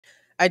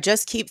I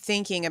just keep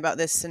thinking about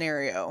this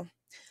scenario.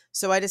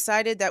 So I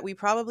decided that we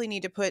probably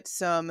need to put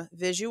some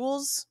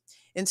visuals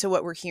into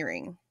what we're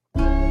hearing.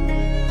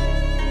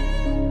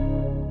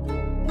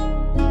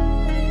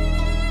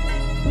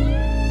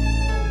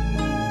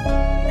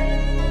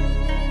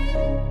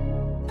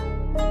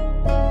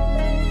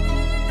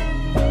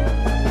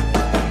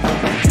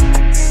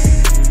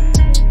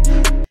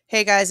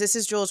 Hey guys, this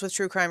is Jules with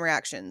True Crime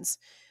Reactions.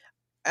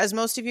 As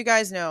most of you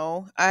guys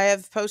know, I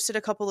have posted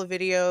a couple of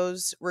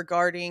videos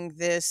regarding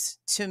this,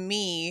 to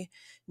me,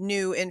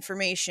 new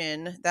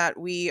information that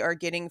we are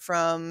getting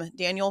from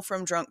Daniel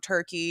from Drunk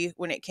Turkey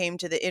when it came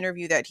to the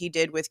interview that he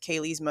did with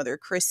Kaylee's mother,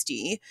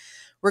 Christy,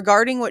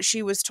 regarding what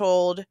she was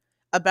told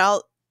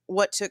about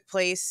what took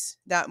place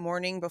that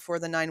morning before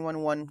the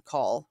 911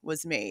 call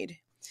was made.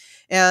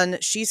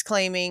 And she's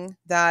claiming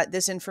that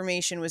this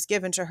information was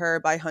given to her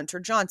by Hunter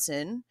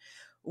Johnson,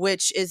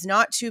 which is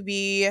not to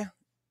be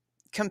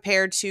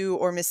compared to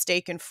or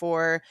mistaken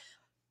for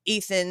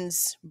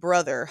Ethan's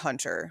brother,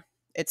 Hunter.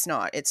 It's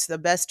not. It's the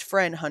best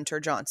friend, Hunter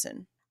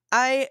Johnson.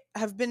 I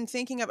have been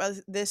thinking about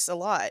this a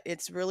lot.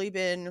 It's really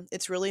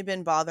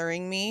been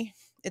bothering me.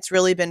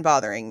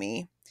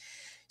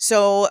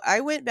 So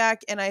I went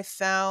back and I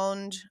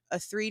found a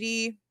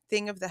 3D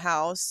thing of the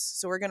house.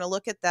 So we're going to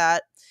look at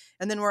that.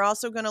 And then we're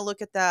also going to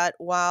look at that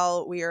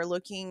while we are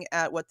looking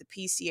at what the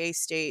PCA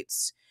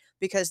states,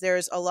 because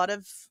there's a lot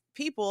of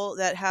people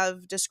that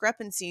have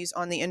discrepancies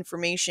on the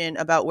information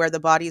about where the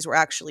bodies were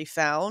actually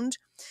found.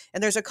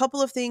 And there's a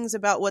couple of things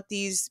about what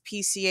these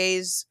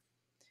PCAs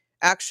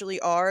actually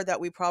are that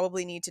we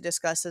probably need to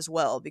discuss as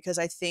well, because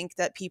I think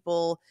that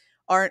people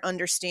aren't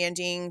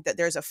understanding that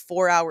there's a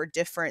 4-hour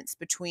difference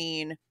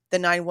between the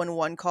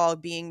 911 call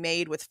being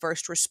made with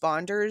first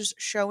responders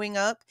showing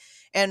up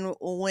and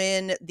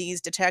when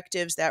these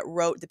detectives that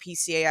wrote the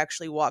PCA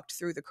actually walked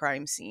through the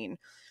crime scene.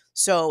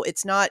 So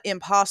it's not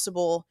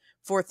impossible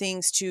for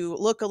things to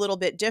look a little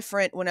bit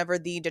different whenever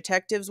the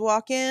detectives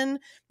walk in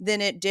than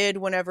it did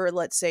whenever,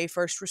 let's say,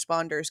 first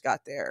responders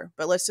got there.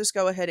 But let's just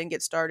go ahead and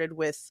get started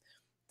with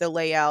the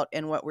layout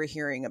and what we're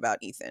hearing about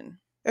Ethan.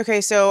 Okay,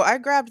 so I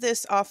grabbed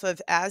this off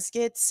of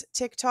Asget's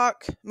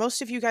TikTok.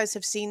 Most of you guys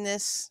have seen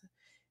this.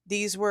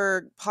 These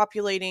were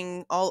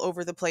populating all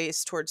over the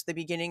place towards the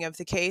beginning of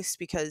the case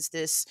because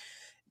this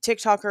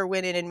TikToker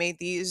went in and made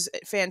these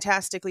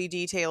fantastically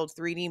detailed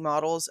 3D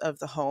models of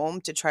the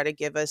home to try to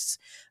give us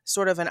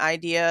sort of an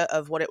idea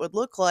of what it would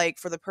look like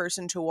for the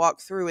person to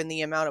walk through in the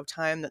amount of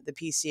time that the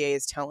PCA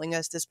is telling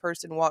us this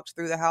person walked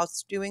through the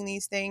house doing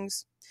these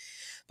things.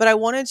 But I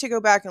wanted to go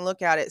back and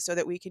look at it so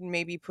that we can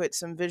maybe put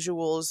some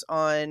visuals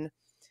on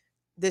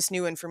this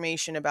new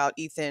information about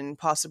Ethan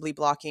possibly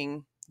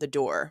blocking the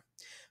door.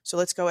 So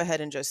let's go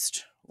ahead and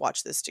just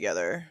watch this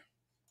together.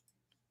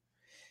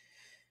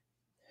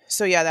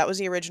 So yeah, that was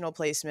the original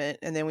placement.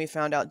 And then we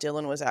found out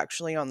Dylan was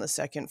actually on the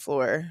second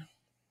floor.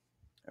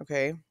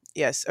 Okay.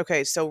 Yes.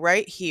 Okay. So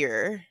right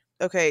here.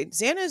 Okay.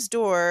 Xana's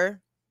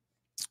door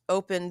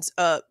opens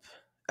up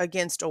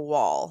against a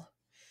wall.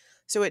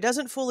 So it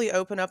doesn't fully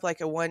open up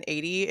like a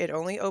 180. It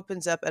only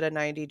opens up at a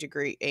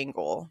 90-degree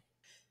angle.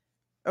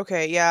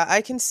 Okay. Yeah. I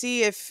can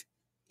see if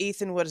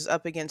Ethan was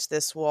up against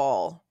this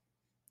wall,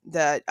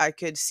 that I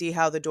could see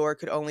how the door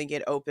could only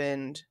get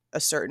opened a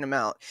certain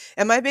amount.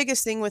 And my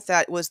biggest thing with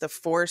that was the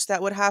force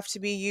that would have to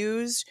be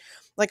used.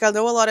 Like, I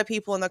know a lot of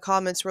people in the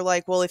comments were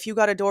like, well, if you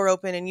got a door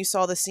open and you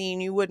saw the scene,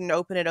 you wouldn't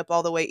open it up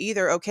all the way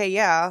either. Okay,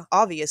 yeah,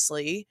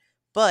 obviously.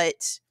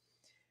 But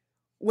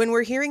when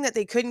we're hearing that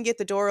they couldn't get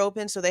the door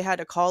open, so they had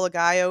to call a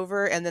guy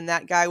over, and then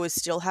that guy was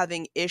still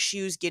having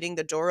issues getting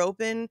the door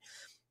open,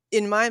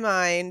 in my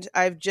mind,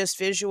 I've just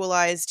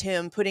visualized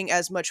him putting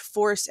as much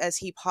force as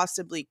he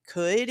possibly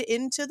could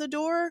into the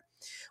door,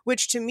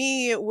 which to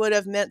me would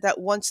have meant that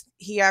once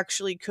he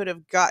actually could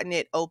have gotten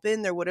it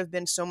open, there would have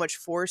been so much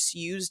force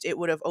used, it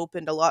would have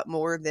opened a lot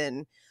more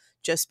than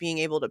just being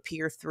able to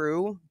peer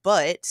through.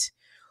 But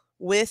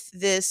with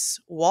this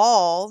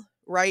wall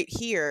right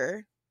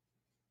here,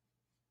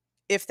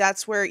 if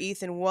that's where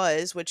Ethan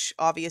was, which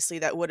obviously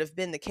that would have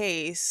been the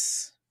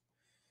case,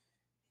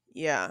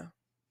 yeah.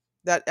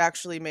 That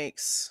actually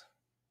makes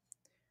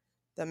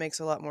a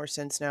lot more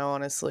sense now,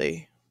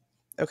 honestly.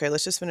 Okay,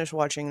 let's just finish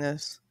watching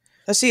this.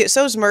 Let's see, it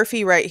shows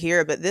Murphy right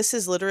here, but this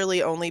is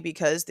literally only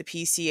because the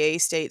PCA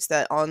states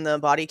that on the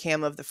body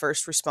cam of the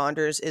first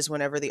responders is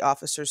whenever the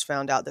officers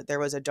found out that there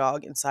was a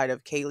dog inside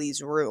of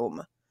Kaylee's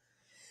room.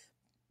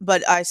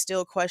 But I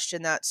still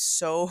question that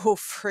so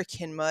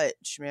freaking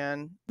much,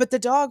 man. But the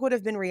dog would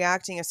have been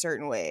reacting a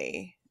certain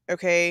way.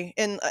 Okay,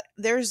 and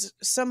there's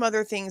some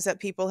other things that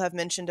people have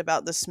mentioned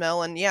about the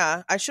smell, and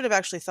yeah, I should have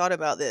actually thought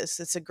about this.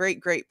 It's a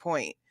great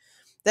point.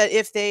 That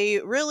if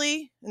they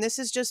really, and this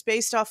is just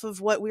based off of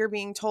what we're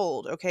being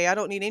told, okay, I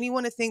don't need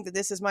anyone to think that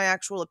this is my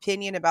actual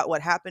opinion about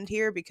what happened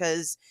here,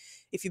 because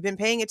if you've been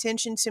paying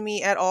attention to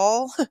me at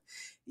all,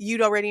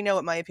 you'd already know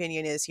what my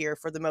opinion is here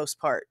for the most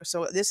part.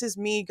 So this is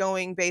me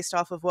going based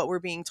off of what we're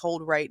being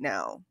told right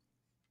now.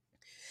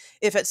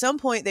 If at some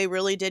point they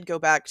really did go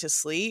back to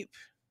sleep,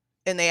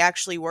 and they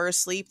actually were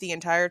asleep the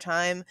entire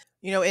time,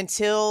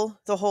 until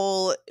the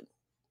whole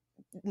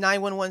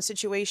 911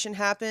 situation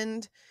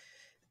happened.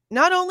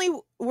 Not only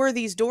were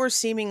these doors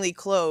seemingly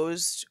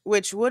closed,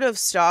 which would have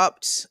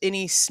stopped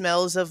any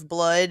smells of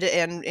blood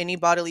and any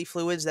bodily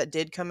fluids that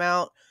did come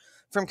out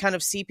from kind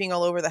of seeping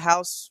all over the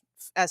house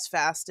as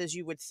fast as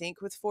you would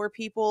think with 4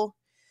 people,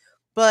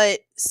 but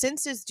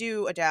senses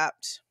do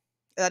adapt.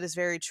 That is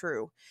very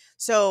true.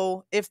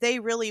 So if they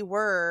really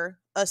were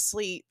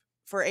asleep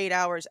for 8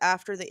 hours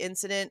after the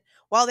incident,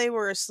 while they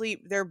were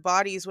asleep, their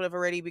bodies would have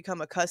already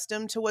become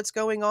accustomed to what's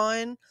going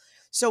on.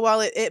 So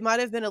while it might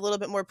have been a little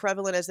bit more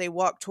prevalent as they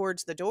walked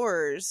towards the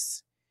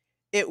doors,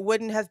 it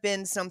wouldn't have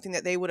been something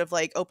that they would have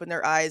like opened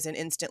their eyes and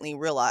instantly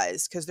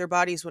realized, because their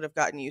bodies would have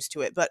gotten used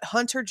to it. But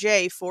Hunter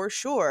J, for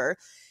sure,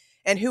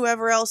 and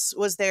whoever else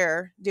was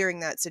there during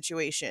that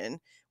situation,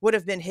 would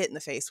have been hit in the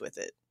face with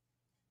it.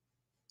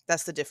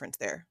 That's the difference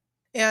there.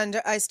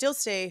 And I still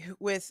stay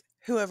with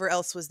whoever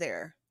else was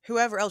there,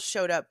 whoever else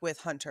showed up with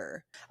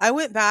Hunter. I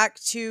went back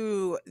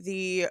to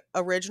the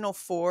original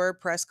 4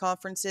 press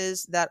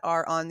conferences that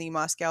are on the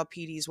Moscow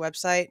PD's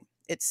website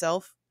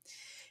itself.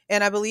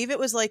 And I believe it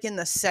was like in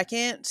the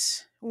second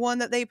one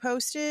that they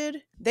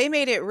posted, they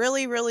made it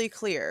really, really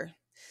clear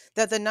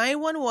that the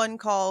 911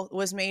 call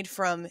was made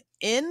from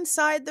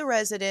inside the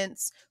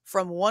residence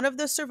from one of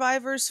the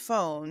survivors'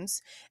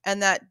 phones,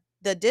 and that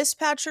the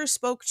dispatcher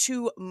spoke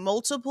to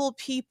multiple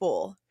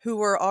people who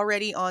were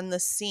already on the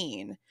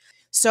scene.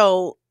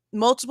 So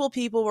multiple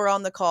people were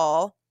on the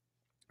call,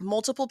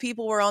 multiple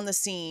people were on the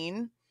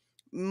scene,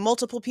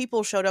 multiple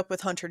people showed up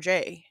with Hunter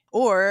J.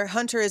 Or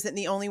Hunter isn't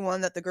the only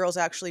one that the girls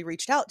actually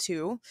reached out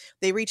to.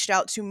 They reached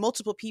out to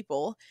multiple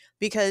people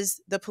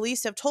because the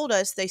police have told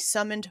us they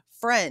summoned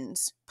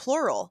friends,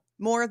 plural,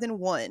 more than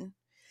one.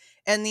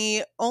 And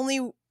the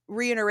only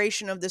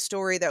reiteration of the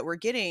story that we're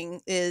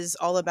getting is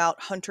all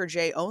about Hunter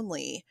J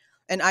only.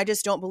 And I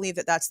just don't believe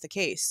that that's the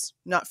case.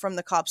 Not from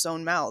the cops'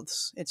 own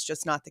mouths. It's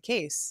just not the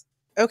case.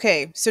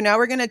 Okay, so now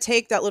we're going to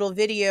take that little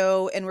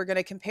video and we're going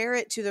to compare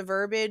it to the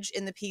verbiage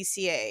in the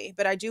PCA.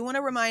 But I do want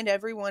to remind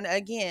everyone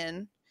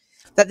again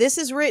that this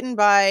is written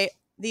by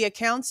the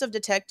accounts of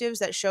detectives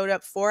that showed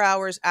up 4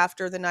 hours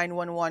after the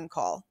 911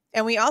 call.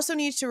 And we also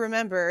need to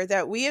remember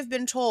that we have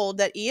been told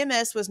that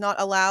EMS was not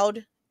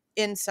allowed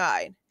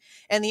inside.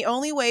 And the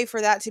only way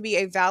for that to be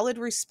a valid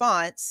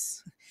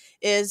response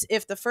is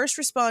if the first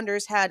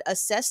responders had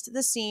assessed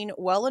the scene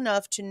well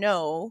enough to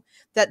know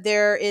that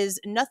there is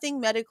nothing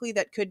medically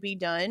that could be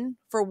done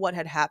for what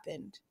had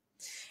happened.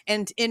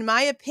 And in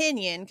my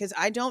opinion, because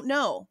I don't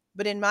know,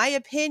 but in my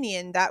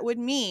opinion, that would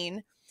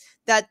mean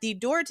that the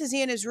door to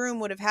Xana's room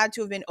would have had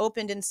to have been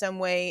opened in some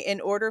way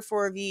in order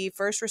for the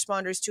first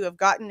responders to have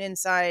gotten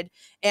inside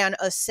and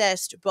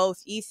assessed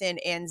both Ethan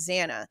and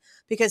Xana.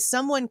 Because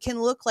someone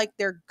can look like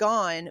they're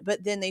gone,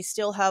 but then they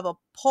still have a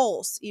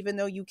pulse, even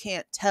though you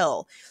can't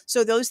tell.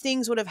 So those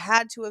things would have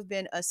had to have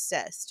been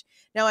assessed.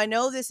 Now, I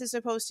know this is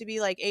supposed to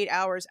be like 8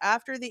 hours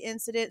after the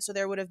incident, so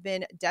there would have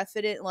been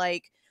definite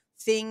like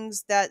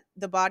things that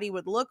the body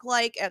would look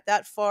like at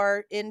that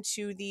far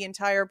into the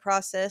entire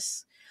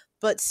process.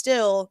 But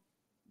still,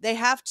 they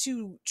have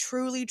to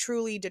truly,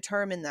 truly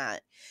determine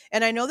that.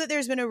 And I know that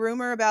there's been a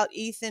rumor about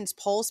Ethan's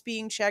pulse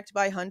being checked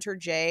by Hunter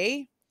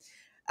J.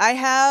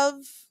 I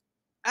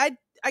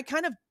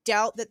kind of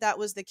doubt that that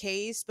was the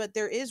case, but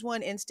there is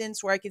one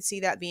instance where I could see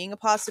that being a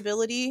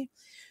possibility.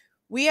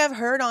 We have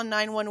heard on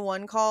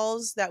 911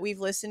 calls that we've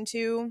listened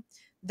to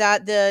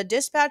that the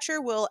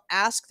dispatcher will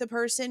ask the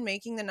person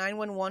making the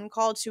 911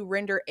 call to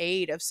render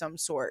aid of some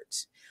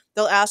sort.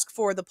 They'll ask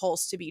for the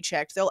pulse to be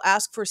checked. They'll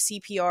ask for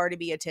CPR to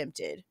be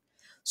attempted.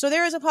 So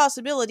there is a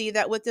possibility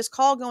that with this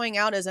call going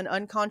out as an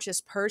unconscious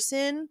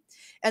person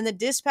and the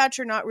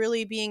dispatcher not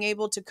really being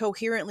able to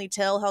coherently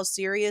tell how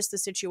serious the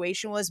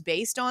situation was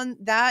based on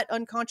that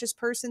unconscious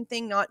person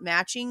thing not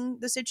matching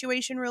the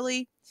situation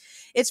really,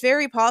 it's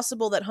very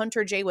possible that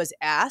Hunter J was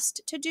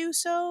asked to do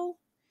so.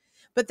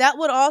 But that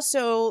would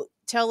also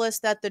tell us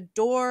that the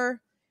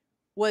door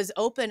was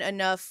open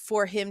enough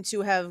for him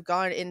to have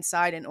gone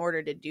inside in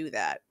order to do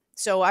that.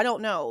 So I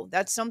don't know.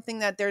 That's something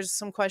that there's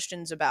some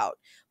questions about.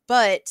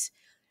 But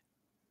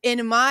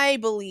in my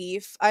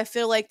belief, I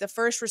feel like the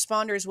first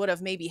responders would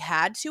have maybe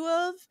had to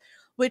have,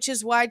 which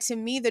is why to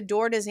me the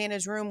door to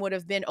Xana's room would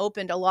have been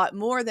opened a lot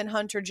more than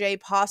Hunter J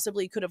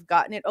possibly could have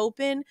gotten it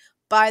open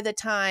by the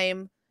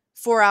time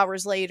 4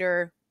 hours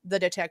later the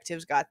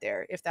detectives got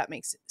there, if that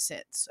makes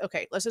sense.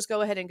 Okay, let's just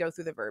go ahead and go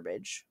through the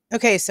verbiage.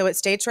 Okay, so it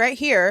states right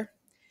here,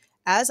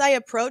 as I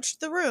approached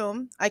the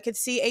room, I could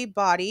see a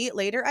body,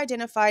 later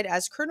identified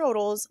as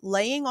Kernodle's,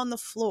 laying on the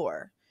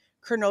floor.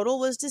 Kernodle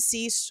was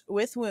deceased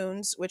with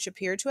wounds which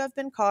appear to have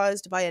been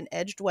caused by an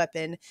edged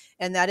weapon,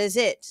 and that is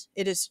it.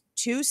 It is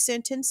 2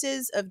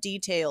 sentences of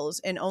details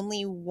and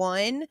only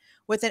one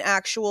with an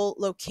actual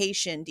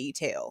location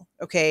detail,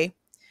 okay?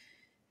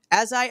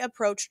 As I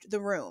approached the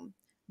room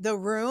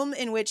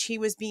in which he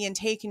was being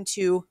taken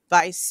to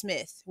by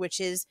Smith,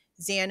 which is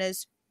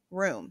Xana's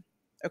room,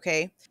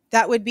 okay?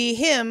 That would be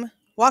him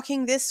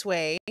walking this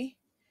way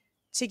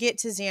to get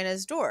to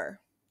Xana's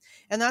door.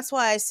 And that's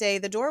why I say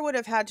the door would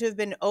have had to have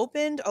been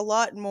opened a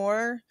lot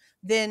more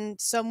than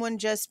someone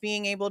just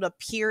being able to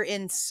peer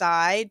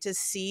inside to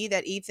see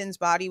that Ethan's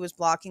body was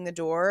blocking the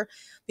door.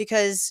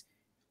 Because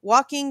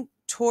walking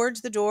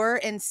towards the door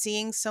and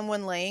seeing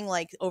someone laying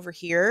like over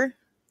here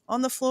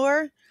on the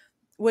floor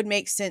would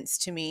make sense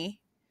to me,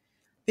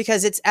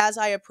 because it's as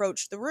I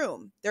approached the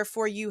room.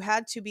 Therefore, you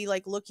had to be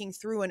like looking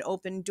through an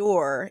open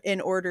door in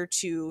order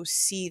to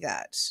see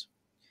that.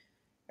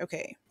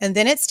 Okay. And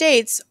then it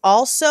states,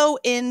 also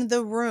in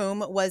the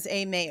room was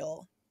a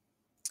male.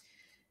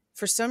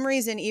 For some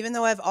reason, even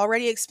though I've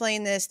already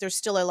explained this, there's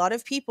still a lot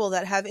of people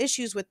that have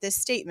issues with this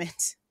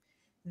statement.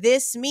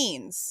 This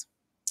means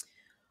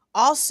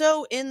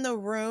also in the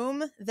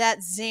room that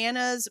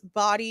Xana's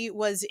body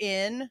was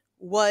in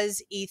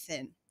was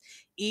Ethan.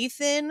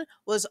 Ethan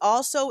was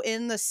also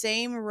in the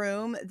same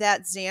room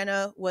that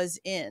Xana was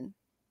in.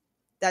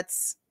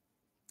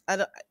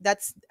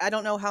 I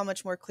don't know how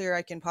much more clear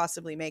I can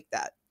possibly make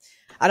that.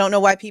 I don't know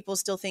why people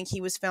still think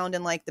he was found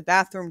in like the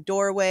bathroom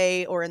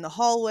doorway or in the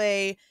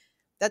hallway.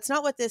 That's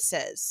not what this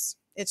says.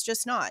 It's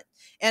just not.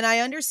 And I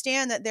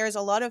understand that there's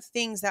a lot of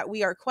things that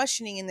we are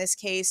questioning in this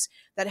case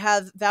that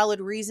have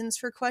valid reasons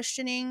for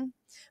questioning.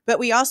 But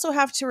we also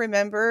have to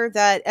remember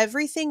that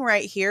everything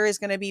right here is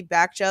going to be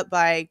backed up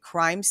by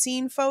crime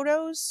scene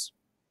photos.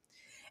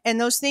 And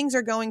those things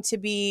are going to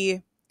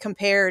be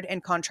compared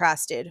and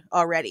contrasted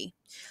already.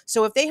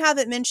 So if they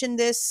haven't mentioned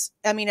this,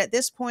 I mean, at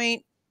this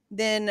point,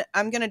 then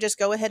I'm going to just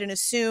go ahead and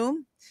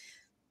assume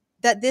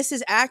that this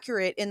is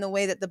accurate in the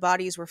way that the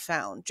bodies were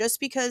found. Just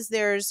because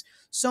there's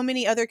so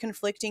many other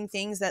conflicting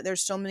things, that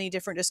there's so many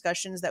different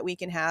discussions that we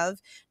can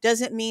have,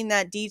 doesn't mean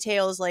that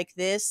details like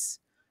this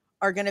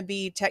are going to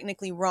be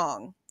technically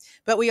wrong.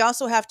 But we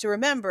also have to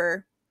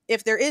remember,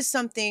 if there is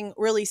something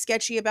really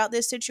sketchy about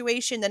this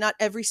situation, then not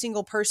every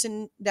single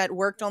person that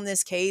worked on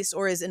this case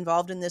or is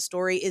involved in this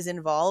story is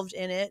involved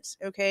in it,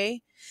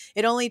 okay?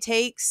 It only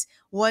takes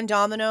one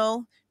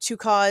domino to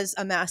cause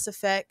a mass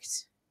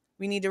effect.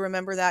 We need to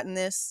remember that in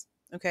this.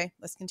 Okay,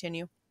 let's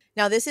continue.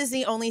 Now, this is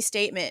the only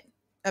statement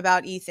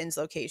about Ethan's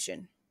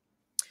location.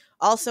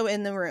 Also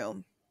in the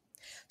room.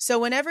 So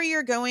whenever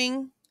you're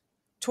going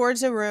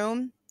towards a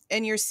room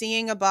and you're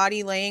seeing a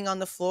body laying on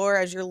the floor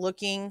as you're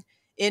looking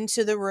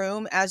into the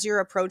room, as you're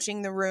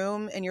approaching the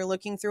room and you're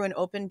looking through an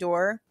open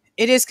door,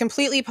 it is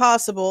completely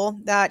possible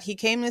that he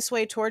came this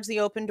way towards the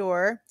open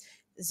door.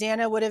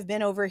 Xana would have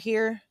been over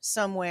here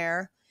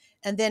somewhere.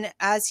 And then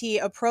as he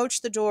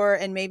approached the door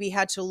and maybe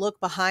had to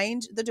look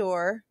behind the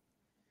door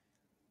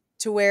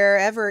to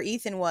wherever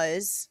Ethan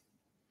was,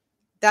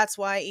 that's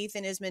why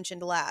Ethan is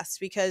mentioned last,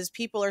 because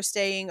people are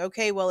saying,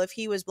 okay, well, if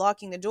he was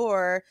blocking the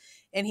door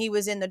and he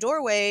was in the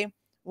doorway,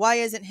 why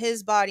isn't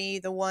his body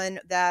the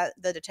one that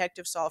the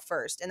detective saw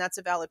first? And that's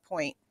a valid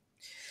point.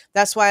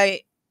 That's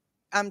why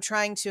I'm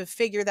trying to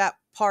figure that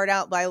part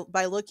out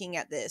by looking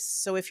at this.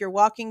 So if you're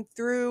walking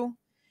through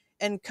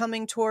and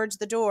coming towards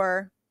the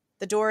door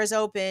is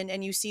open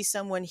and you see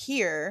someone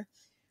here,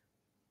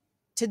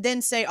 to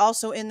then say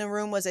also in the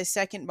room was a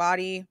second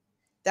body,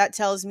 that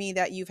tells me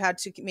that you've had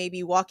to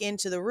maybe walk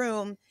into the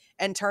room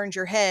and turned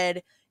your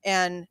head,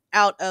 and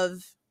out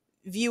of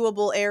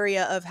viewable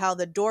area of how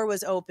the door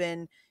was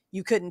open,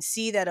 you couldn't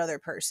see that other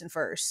person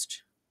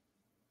first.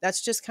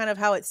 That's just kind of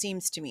how it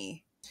seems to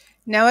me.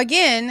 Now,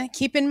 again,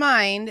 keep in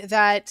mind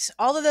that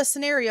all of the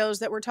scenarios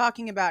that we're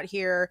talking about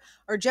here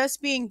are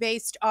just being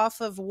based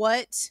off of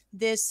what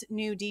this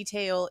new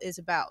detail is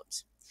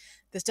about.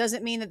 This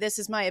doesn't mean that this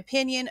is my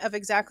opinion of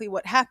exactly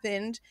what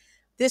happened.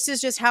 This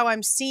is just how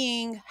I'm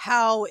seeing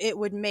how it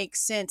would make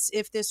sense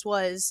if this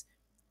was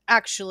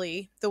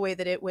actually the way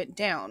that it went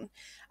down.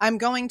 I'm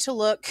going to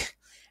look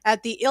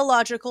at the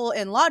illogical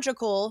and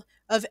logical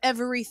of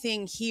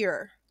everything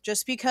here.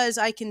 Just because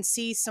I can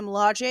see some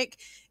logic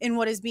in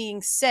what is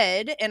being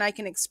said and I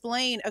can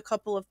explain a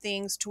couple of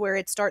things to where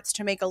it starts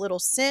to make a little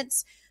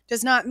sense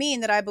does not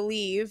mean that I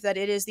believe that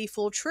it is the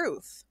full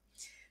truth.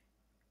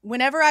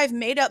 Whenever I've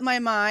made up my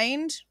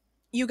mind,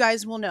 you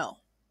guys will know.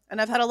 And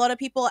I've had a lot of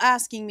people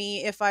asking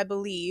me if I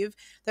believe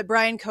that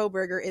Bryan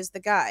Kohberger is the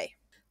guy.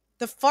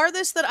 The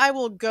farthest that I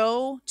will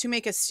go to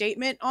make a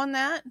statement on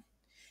that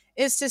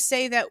is to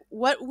say that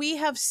what we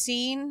have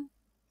seen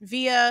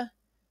via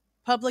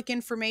public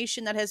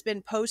information that has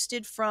been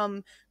posted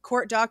from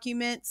court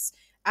documents,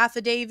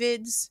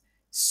 affidavits,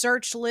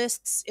 search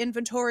lists,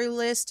 inventory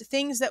list,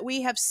 things that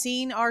we have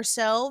seen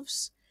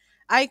ourselves,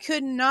 I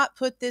could not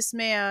put this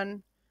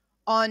man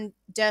on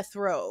death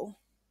row.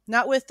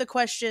 Not with the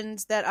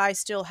questions that I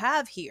still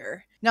have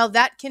here. Now,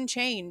 that can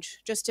change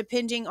just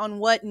depending on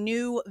what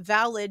new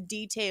valid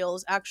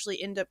details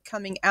actually end up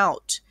coming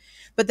out.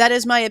 But that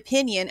is my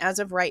opinion as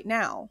of right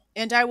now.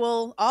 And I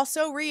will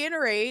also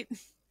reiterate,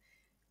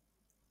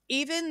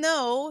 even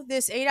though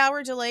this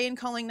 8-hour delay in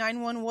calling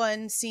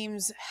 911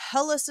 seems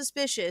hella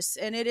suspicious,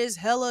 and it is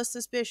hella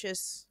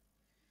suspicious,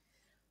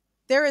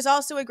 there is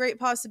also a great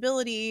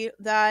possibility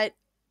that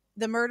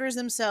the murders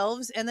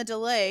themselves and the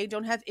delay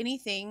don't have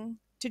anything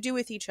to do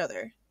with each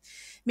other.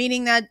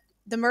 Meaning that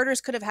the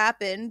murders could have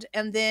happened,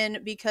 and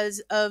then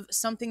because of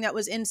something that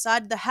was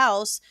inside the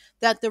house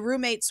that the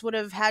roommates would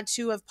have had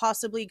to have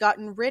possibly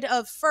gotten rid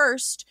of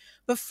first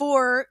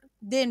before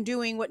then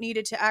doing what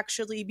needed to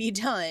actually be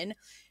done,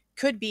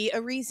 could be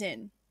a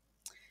reason.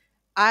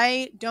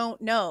 I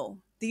don't know.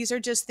 These are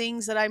just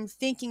things that I'm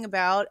thinking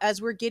about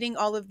as we're getting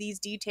all of these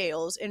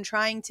details and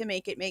trying to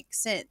make it make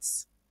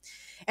sense.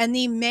 And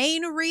the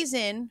main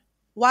reason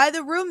why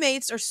the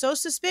roommates are so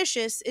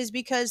suspicious is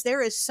because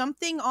there is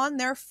something on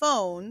their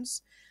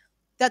phones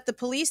that the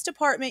police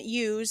department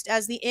used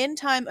as the end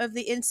time of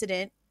the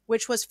incident,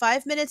 which was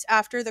 5 minutes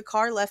after the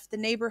car left the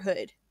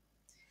neighborhood.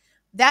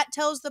 That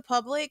tells the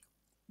public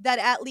that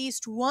at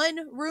least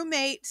one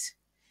roommate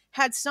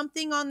had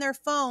something on their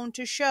phone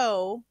to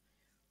show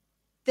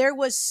there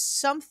was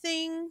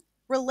something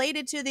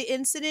related to the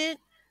incident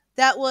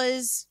that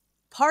was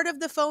part of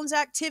the phone's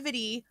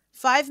activity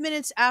 5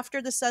 minutes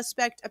after the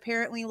suspect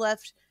apparently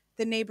left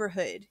the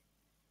neighborhood.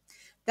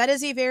 That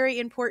is a very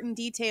important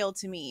detail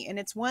to me, and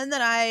it's one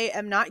that I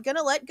am not going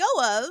to let go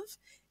of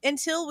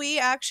until we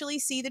actually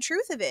see the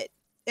truth of it.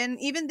 And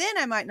even then,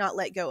 I might not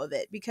let go of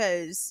it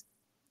because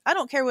I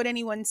don't care what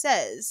anyone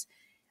says.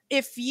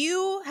 If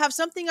you have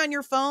something on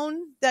your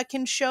phone that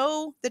can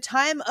show the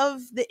time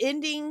of the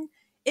ending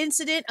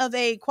incident of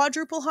a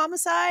quadruple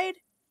homicide,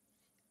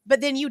 but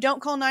then you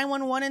don't call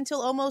 911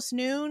 until almost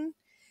noon,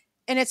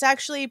 and it's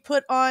actually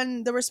put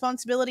on the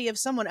responsibility of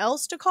someone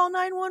else to call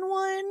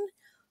 911,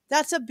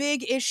 that's a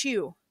big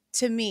issue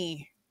to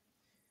me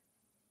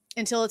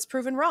until it's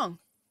proven wrong.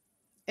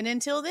 And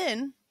until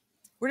then,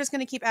 we're just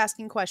going to keep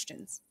asking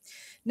questions.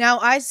 Now,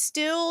 I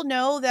still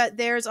know that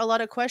there's a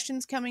lot of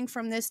questions coming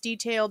from this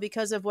detail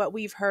because of what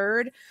we've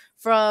heard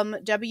from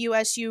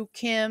WSU,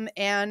 Kim,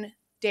 and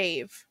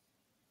Dave.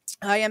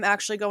 I am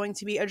actually going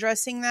to be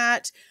addressing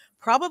that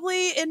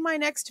probably in my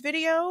next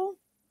video.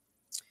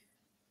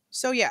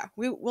 So yeah,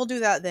 we'll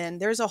do that then.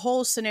 There's a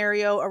whole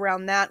scenario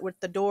around that with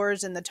the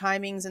doors and the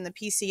timings and the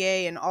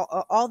PCA and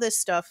all this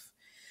stuff.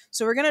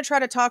 So we're going to try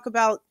to talk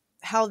about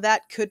how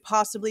that could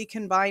possibly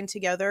combine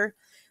together,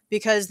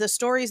 because the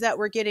stories that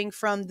we're getting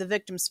from the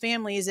victims'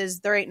 families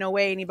is there ain't no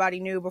way anybody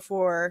knew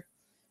before.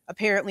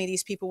 Apparently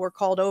these people were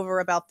called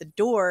over about the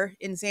door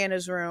in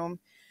Xana's room.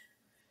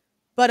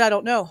 But I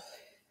don't know.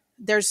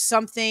 There's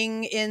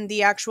something in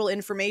the actual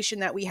information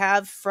that we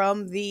have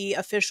from the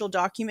official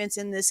documents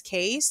in this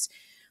case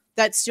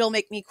that still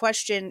make me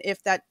question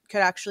if that could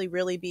actually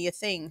really be a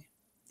thing,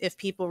 if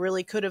people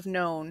really could have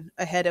known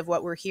ahead of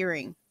what we're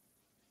hearing.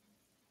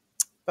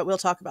 But we'll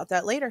talk about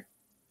that later.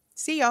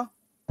 See y'all.